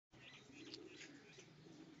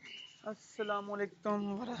अस्सलामुअलैकुम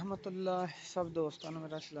वरहमतुल्लाह। सब दोस्तों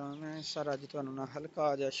मेरा सलाम है। सर अज तुहानू ना हल्का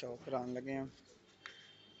जा शौक करान लगे हैं,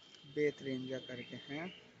 बेहतरीन जा करके हैं।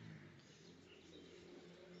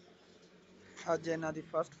 अज इन्हां दी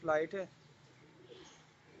फर्स्ट फ्लाइट है।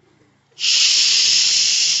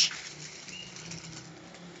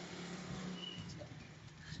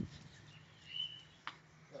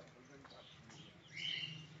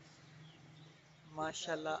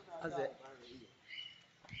 माशाल्लाह अजे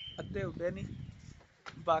अद्धे उड्डे नहीं,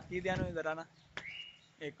 बाकी दियां नूं जरा ना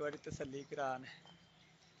एक बारी तसल्ली कराने।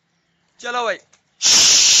 चलो भाई,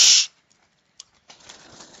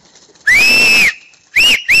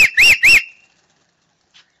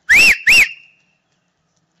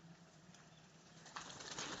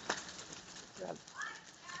 चल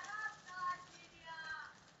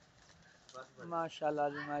माशाल्लाह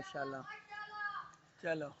जी माशाल्लाह।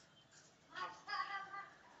 चलो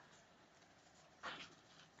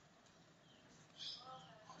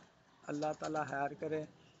अल्लाह ताला खैर करे।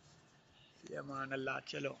 अमान अल्लाह।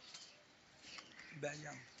 चलो बह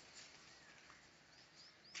जाओ।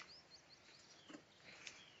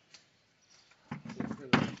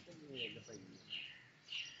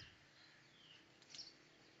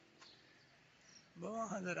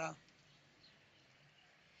 बहुत जरा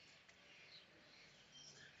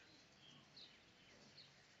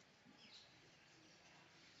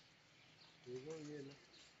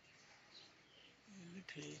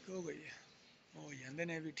ठीक हो गई है, हो जाते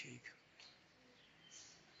ने भी ठीक।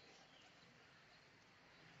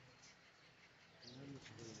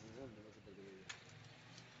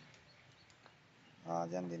 आ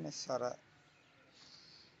जाती ने सारा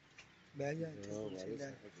बह जाए।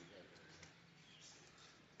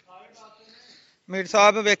 मीर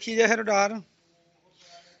साहब वेखी जे फिर डार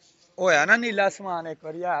होया ना नीला समान एक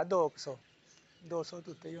बार है 200 तो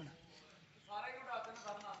उत्ते ही होना है।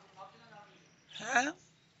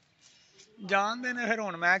 जानते ने फिर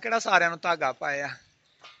हुण मैं किहड़ा सारियां नूं धागा पाया।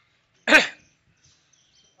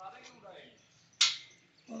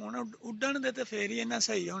 हुण उड्डण दे ते फेर ही इन्ना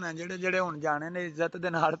सही होना। जेड़े जेड़े हुण जाने ने इज्जत दे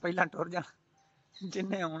नाल पहलां टुर जाण।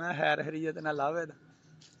 जिन्ने आउणा खैर खरीयत नाल लावे।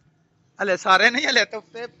 हले सारे नहीं, हले तो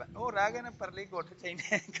उत्ते हो रह गए ने परली गुठ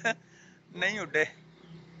चाहिए नहीं उड्डे,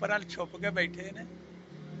 पर हल छुप के बैठे ने।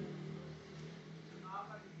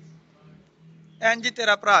 इंज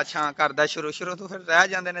तेरा भरा छां करदा शुरू शुरू तो, फिर रह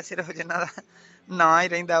जांदे ने सिर्फ जिन्हां दा नां ही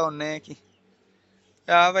रहिंदा उन्ने की।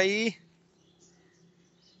 आ भाई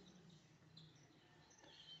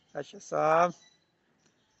अच्छा साहब,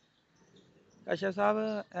 अच्छा साहब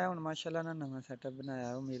ए हुण माशाल्लाह ना नवां सैटअप बनाया।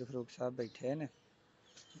 मीर फरूक साहब बैठे ने,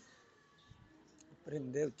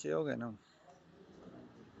 परिंदे उच्चे हो गए ना।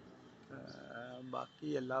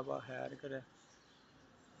 बाकी अल्लाह बा खैर करे।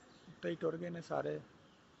 उत्ते ही टुर गए ने सारे।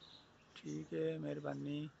 ठीक है,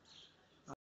 मेहरबानी।